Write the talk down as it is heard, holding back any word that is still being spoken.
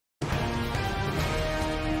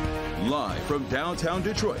Live from downtown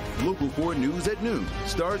Detroit, Local 4 News at noon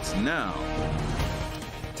starts now.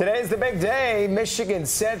 Today's the big day. Michigan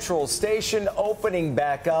Central Station opening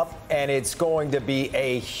back up, and it's going to be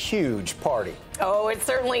a huge party. Oh, it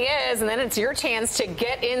certainly is. And then it's your chance to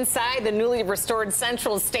get inside the newly restored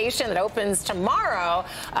Central Station that opens tomorrow.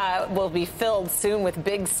 Will be filled soon with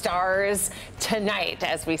big stars tonight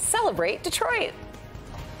as we celebrate Detroit.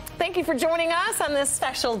 Thank you for joining us on this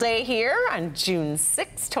special day here on June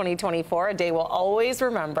 6, 2024, a day we'll always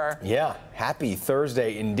remember. Yeah, happy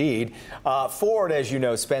Thursday indeed. Ford, as you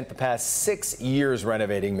know, spent the past 6 years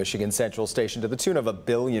renovating Michigan Central Station to the tune of $1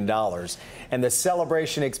 billion. And the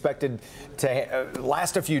celebration expected to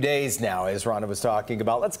last a few days now, as Rhonda was talking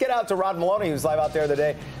about. Let's get out to Rod Maloney, who's live out there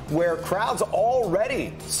today, where crowds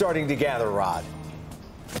already starting to gather, Rod.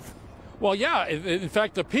 Well, yeah, in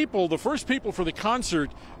fact, the first people for the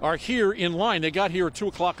concert are here in line. They got here at 2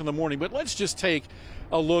 o'clock in the morning. But let's just take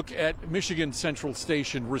a look at Michigan Central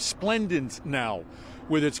Station, resplendent now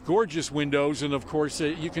with its gorgeous windows. And, of course,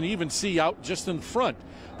 you can even see out just in front.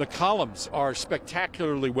 The columns are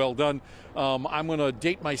spectacularly well done. I'm going to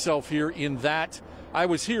date myself here in that I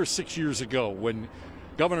was here 6 years ago when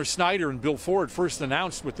Governor Snyder and Bill Ford first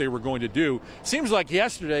announced what they were going to do. Seems like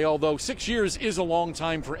yesterday, although 6 years is a long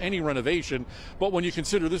time for any renovation. But when you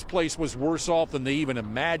consider this place was worse off than they even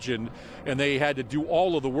imagined, and they had to do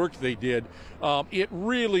all of the work they did, it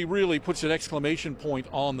really, really puts an exclamation point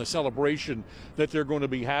on the celebration that they're going to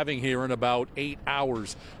be having here in about 8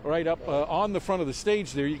 hours. Right up on the front of the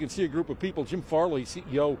stage there, you can see a group of people. Jim Farley,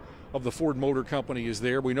 CEO of the Ford Motor Company, is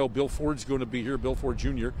there. We know Bill Ford's going to be here, Bill Ford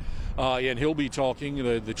Jr., and he'll be talking,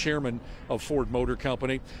 the chairman of Ford Motor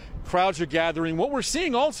Company. Crowds are gathering. What we're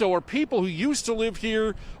seeing also are people who used to live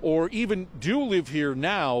here or even do live here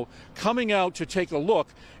now coming out to take a look.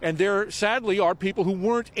 And there, sadly, are people who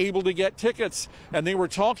weren't able to get tickets. And they were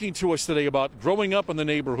talking to us today about growing up in the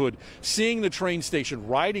neighborhood, seeing the train station,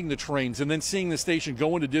 riding the trains, and then seeing the station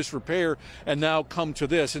go into disrepair and now come to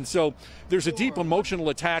this. And so there's a deep emotional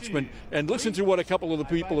attachment. And listen to what a couple of the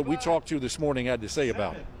people that we talked to this morning had to say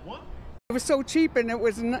about it. It was so cheap, and it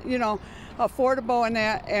was, affordable and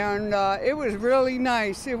that, and it was really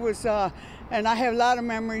nice. It was, and I have a lot of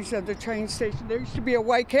memories of the train station. There used to be a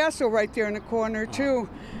White Castle right there in the corner too.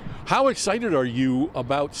 How excited are you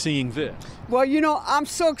about seeing this? Well, I'm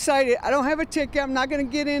so excited. I don't have a ticket. I'm not going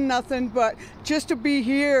to get in nothing, but just to be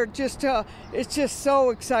here, it's just so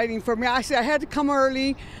exciting for me. I had to come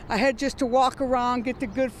early. I had just to walk around, get the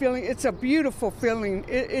good feeling. It's a beautiful feeling.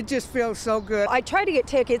 It just feels so good. I tried to get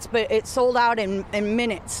tickets, but it sold out in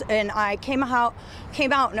minutes. And I came out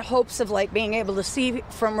in hopes of being able to see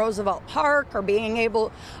from Roosevelt Park or being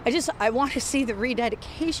able, I want to see the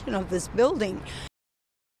rededication of this building.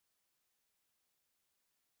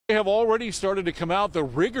 They have already started to come out. The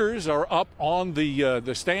riggers are up on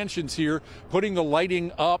the stanchions here, putting the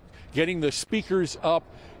lighting up, getting the speakers up.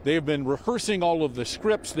 They've been rehearsing all of the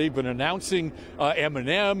scripts. They've been announcing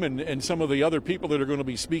Eminem and some of the other people that are going to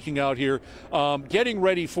be speaking out here, getting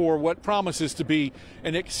ready for what promises to be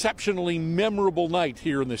an exceptionally memorable night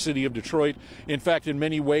here in the city of Detroit. In fact, in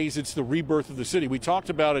many ways, it's the rebirth of the city. We talked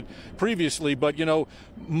about it previously, but,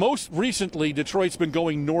 most recently, Detroit's been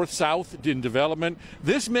going north-south in development.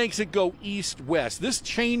 This makes it go east-west. This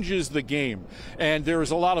changes the game, and there is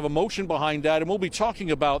a lot of emotion behind that, and we'll be talking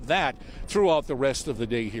about that throughout the rest of the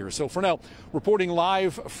day here. So for now, reporting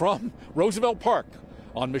live from Roosevelt Park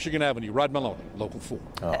on Michigan Avenue, Rod Maloney, Local 4.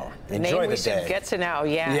 Oh, enjoy Name the we day. should get to know.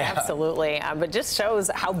 Yeah, absolutely. But just shows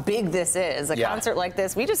how big this is. A concert like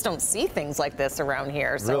this, we just don't see things like this around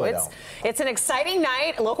here. So Really it's an exciting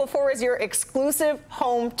night. Local 4 is your exclusive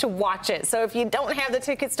home to watch it. So if you don't have the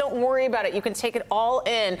tickets, don't worry about it. You can take it all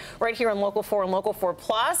in right here on Local 4 and Local 4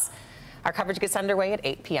 Plus. Our coverage gets underway at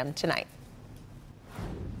 8 p.m. tonight.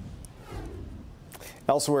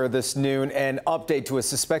 Elsewhere this noon, an update to a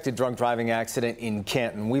suspected drunk driving accident in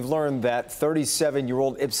Canton. We've learned that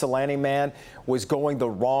 37-year-old Ypsilanti man was going the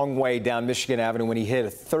wrong way down Michigan Avenue when he hit a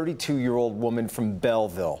 32-year-old woman from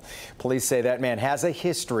Belleville. Police say that man has a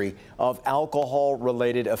history of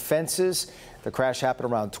alcohol-related offenses. The crash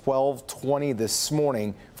happened around 12:20 this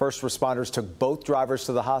morning. First responders took both drivers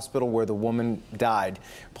to the hospital where the woman died.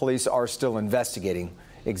 Police are still investigating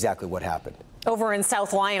exactly what happened. Over in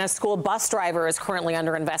South Lyon, a school bus driver is currently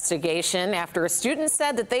under investigation after a student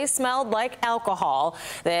said that they smelled like alcohol.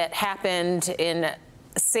 That happened in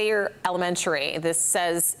Sayre Elementary. This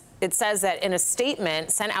says It says that in a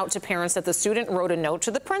statement sent out to parents that the student wrote a note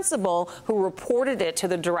to the principal who reported it to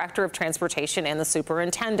the director of transportation and the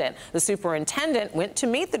superintendent. The superintendent went to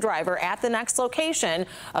meet the driver at the next location,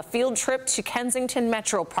 a field trip to Kensington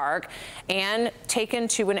Metro Park, and taken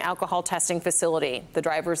to an alcohol testing facility. The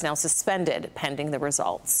driver is now suspended pending the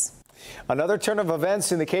results. Another turn of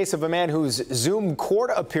events in the case of a man whose Zoom court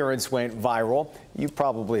appearance went viral. You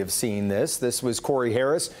probably have seen this. This was Corey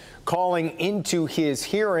Harris calling into his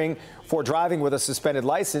hearing for driving with a suspended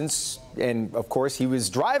license. And of course, he was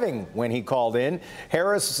driving when he called in.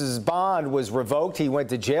 Harris's bond was revoked. He went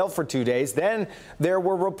to jail for 2 days. Then there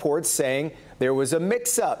were reports saying there was a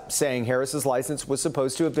mix-up, saying Harris's license was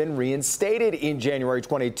supposed to have been reinstated in January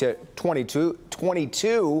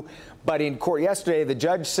 2022. But in court yesterday, the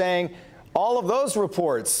judge saying all of those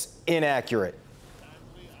reports inaccurate.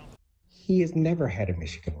 He has never had a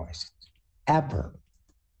Michigan license, ever,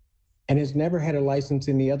 and has never had a license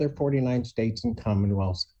in the other 49 states and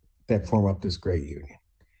commonwealths that form up this great union.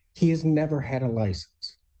 He has never had a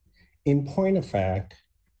license. In point of fact,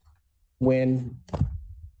 when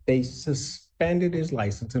they suspended his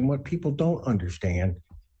license, and what people don't understand,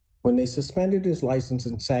 when they suspended his license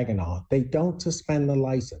in Saginaw, they don't suspend the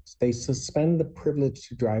license. They suspend the privilege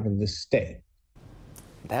to drive in this state.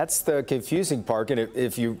 That's the confusing part. And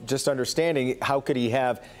if you just understanding, how could he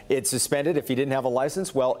have it suspended if he didn't have a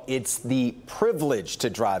license? Well, it's the privilege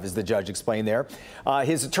to drive, as the judge explained there.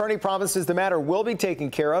 His attorney promises the matter will be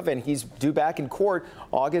taken care of, and he's due back in court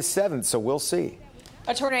August 7th. So we'll see.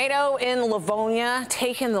 A tornado in Livonia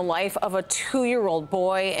taken the life of a 2-year-old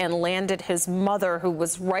boy and landed his mother, who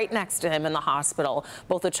was right next to him, in the hospital.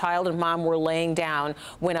 Both the child and mom were laying down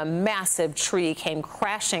when a massive tree came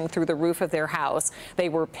crashing through the roof of their house. They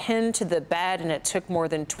were pinned to the bed, and it took more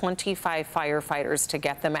than 25 firefighters to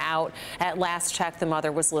get them out. At last check, the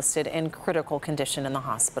mother was listed in critical condition in the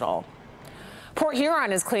hospital. Port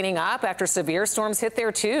Huron is cleaning up after severe storms hit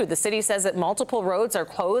there, too. The city says that multiple roads are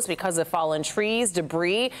closed because of fallen trees,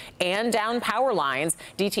 debris, and down power lines.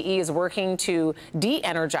 DTE is working to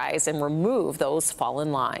de-energize and remove those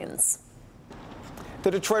fallen lines. The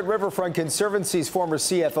Detroit Riverfront Conservancy's former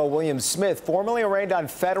CFO, William Smith, formally arraigned on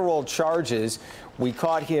federal charges. We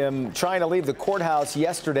caught him trying to leave the courthouse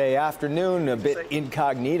yesterday afternoon, a bit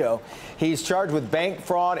incognito. He's charged with bank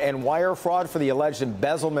fraud and wire fraud for the alleged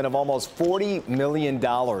embezzlement of almost $40 million.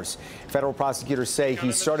 Federal prosecutors say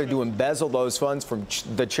he started to embezzle those funds from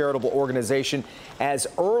the charitable organization as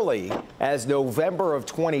early as November of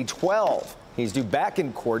 2012. He's due back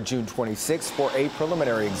in court June 26 for a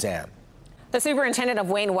preliminary exam. The superintendent of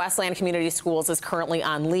Wayne Westland Community Schools is currently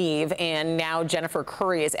on leave, and now Jennifer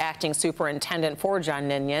Curry is acting superintendent for John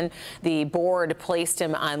Ninian. The board placed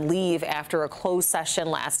him on leave after a closed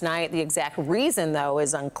session last night. The exact reason, though,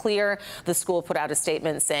 is unclear. The school put out a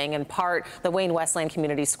statement saying, in part, the Wayne Westland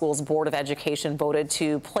Community Schools Board of Education voted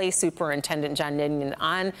to place Superintendent John Ninian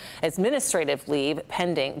on administrative leave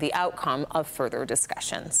pending the outcome of further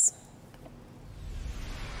discussions.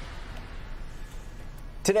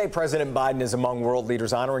 Today, President Biden is among world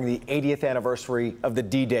leaders honoring the 80th anniversary of the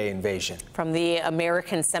D-Day invasion. From the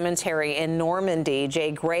American Cemetery in Normandy,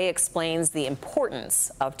 Jay Gray explains the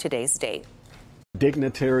importance of today's date.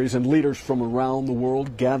 Dignitaries and leaders from around the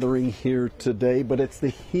world gathering here today, but it's the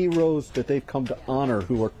heroes that they've come to honor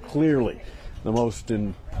who are clearly the most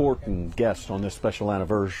important guests on this special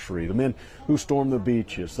anniversary. The men who stormed the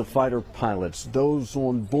beaches, the fighter pilots, those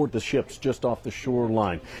on board the ships just off the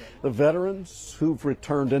shoreline, the veterans who've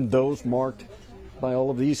returned, and those marked by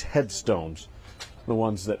all of these headstones, the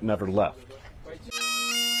ones that never left.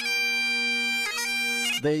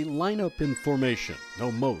 They line up in formation,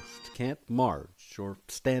 though most can't march or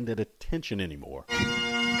stand at attention anymore.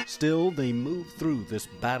 Still, they move through this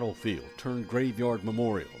battlefield turned graveyard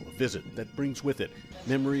memorial, a visit that brings with it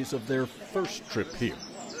memories of their first trip here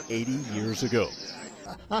 80 years ago.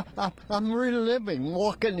 I'm reliving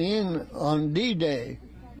walking in on D-Day.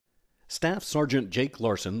 Staff Sergeant Jake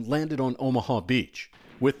Larson landed on Omaha Beach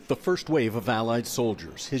with the first wave of Allied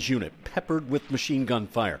soldiers, his unit peppered with machine gun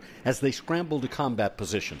fire as they scrambled to combat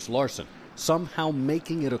positions. Larson somehow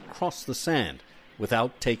making it across the sand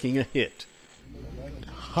without taking a hit.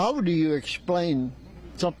 How do you explain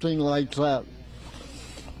something like that?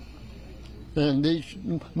 And these,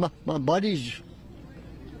 my buddies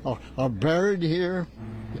are buried here.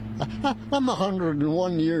 I'm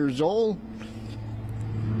 101 years old.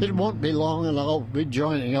 It won't be long and I'll be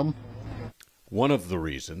joining them. One of the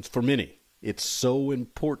reasons, for many, it's so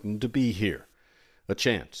important to be here. A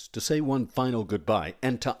chance to say one final goodbye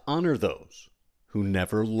and to honor those who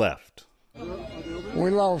never left. We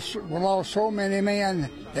lost so many men.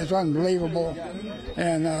 It's unbelievable.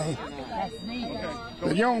 And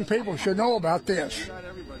the young people should know about this.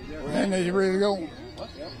 And they really don't.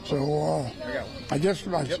 So I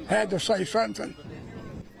had to say something.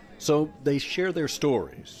 So they share their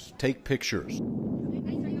stories, take pictures.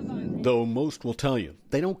 Though most will tell you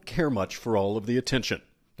they don't care much for all of the attention.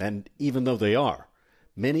 And even though they are,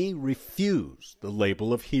 many refuse the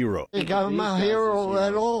label of hero. I'm a hero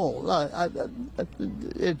at all.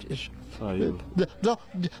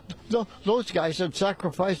 Those guys that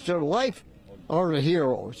sacrificed their life are the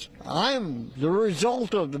heroes. I'm the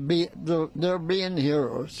result of their being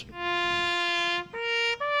heroes.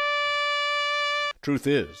 Truth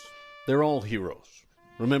is, they're all heroes,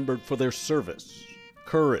 remembered for their service,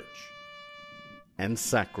 courage, and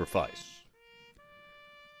sacrifice.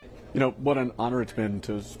 You know, what an honor it's been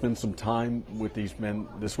to spend some time with these men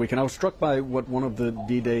this week. And I was struck by what one of the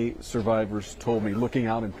D-Day survivors told me, looking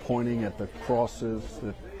out and pointing at the crosses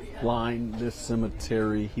that line this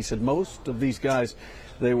cemetery. He said most of these guys,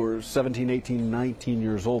 they were 17, 18, 19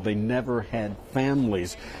 years old. They never had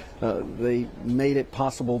families. They made it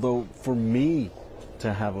possible, though, for me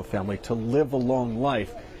to have a family, to live a long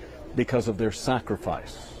life because of their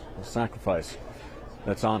sacrifice, a sacrifice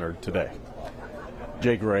that's honored today.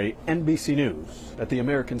 Jay Gray, NBC News, at the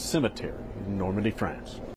American Cemetery in Normandy, France.